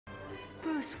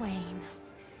Bruce Wayne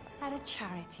at a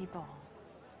charity ball.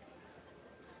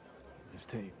 It's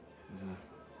tape, isn't it?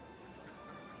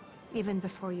 Even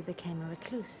before you became a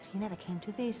recluse, you never came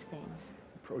to these things.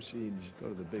 The proceeds go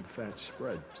to the big fat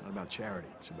spread. It's not about charity.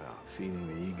 It's about feeding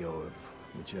the ego of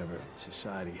whichever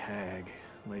society hag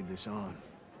laid this on.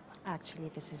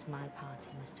 Actually, this is my party,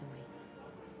 Mr.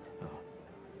 Wayne.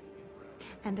 Oh.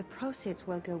 And the proceeds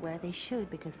will go where they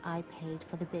should because I paid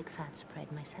for the big fat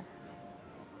spread myself.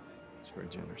 It's very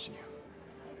generous of you.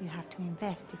 You have to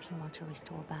invest if you want to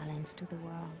restore balance to the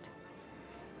world.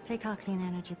 Take our clean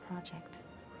energy project.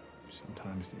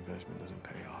 Sometimes the investment doesn't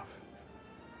pay off.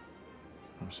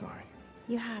 I'm sorry.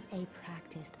 You have a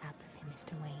practiced apathy,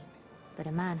 Mr. Wayne. But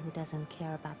a man who doesn't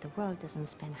care about the world doesn't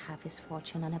spend half his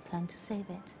fortune on a plan to save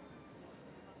it.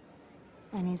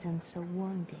 And isn't so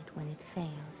wounded when it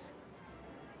fails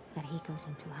that he goes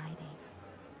into hiding.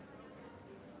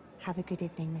 Have a good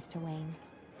evening, Mr. Wayne.